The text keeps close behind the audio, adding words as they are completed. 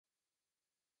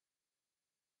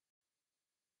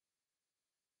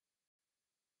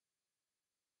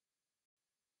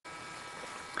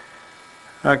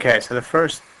Okay, so the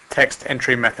first text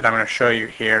entry method I'm going to show you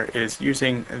here is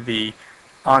using the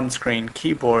on-screen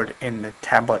keyboard in the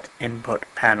tablet input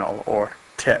panel, or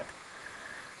TIP.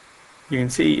 You can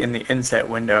see in the inset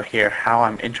window here how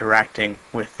I'm interacting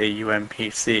with the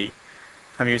UMPC.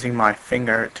 I'm using my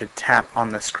finger to tap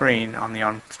on the screen on the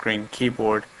on-screen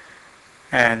keyboard,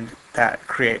 and that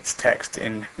creates text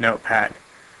in Notepad.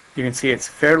 You can see it's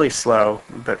fairly slow,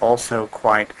 but also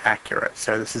quite accurate.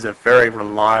 So this is a very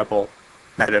reliable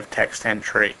method of text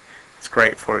entry. It's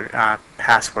great for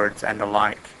passwords and the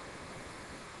like.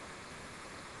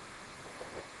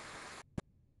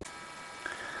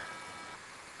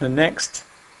 The next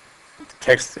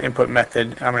text input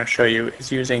method I'm going to show you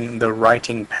is using the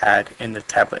writing pad in the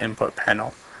tablet input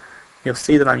panel. You'll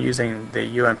see that I'm using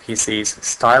the UMPC's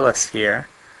stylus here,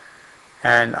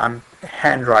 and I'm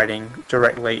handwriting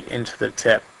directly into the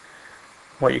tip.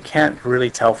 What you can't really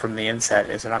tell from the inset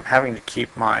is that I'm having to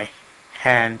keep my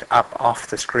hand up off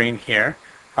the screen here,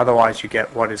 otherwise you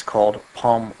get what is called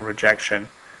palm rejection.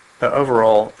 But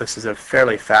overall, this is a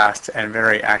fairly fast and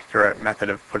very accurate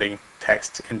method of putting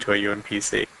text into a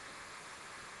UMPC.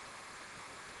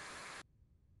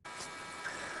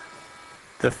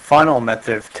 The final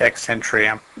method of text entry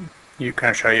I'm going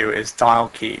to show you is dial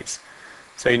keys.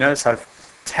 So you notice I've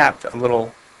tapped a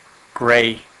little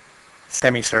gray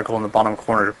semicircle in the bottom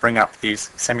corner to bring up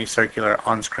these semicircular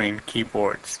on-screen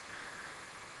keyboards.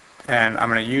 And I'm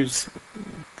going to use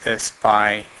this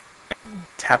by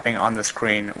tapping on the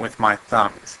screen with my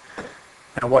thumbs.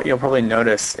 Now what you'll probably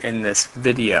notice in this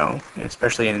video,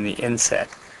 especially in the inset,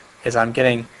 is I'm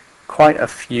getting quite a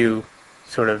few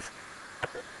sort of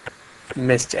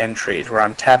missed entries where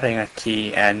I'm tapping a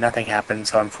key and nothing happens,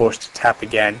 so I'm forced to tap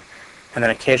again. And then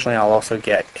occasionally I'll also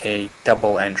get a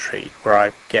double entry where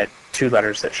I get two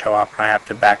letters that show up and I have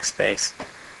to backspace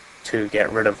to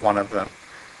get rid of one of them.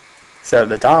 So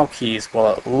the dial keys,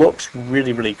 while it looks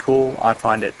really cool, I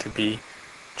find it to be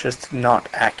just not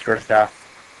accurate enough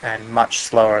and much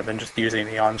slower than just using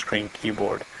the on-screen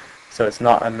keyboard. So it's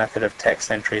not a method of text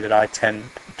entry that I tend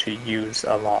to use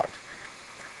a lot.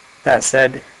 That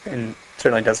said, it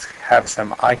certainly does have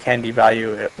some eye candy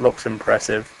value. It looks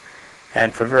impressive,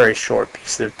 and for very short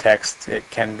pieces of text it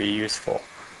can be useful.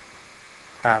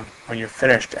 When you've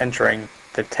finished entering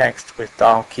the text with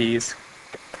dial keys,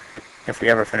 if we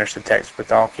ever finish the text with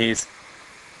dial keys,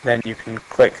 then you can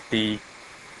click the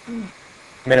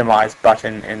minimize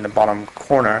button in the bottom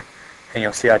corner, and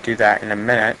you'll see I do that in a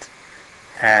minute,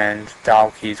 and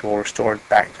dial keys will restore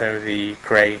back to the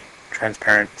gray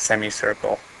transparent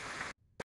semicircle.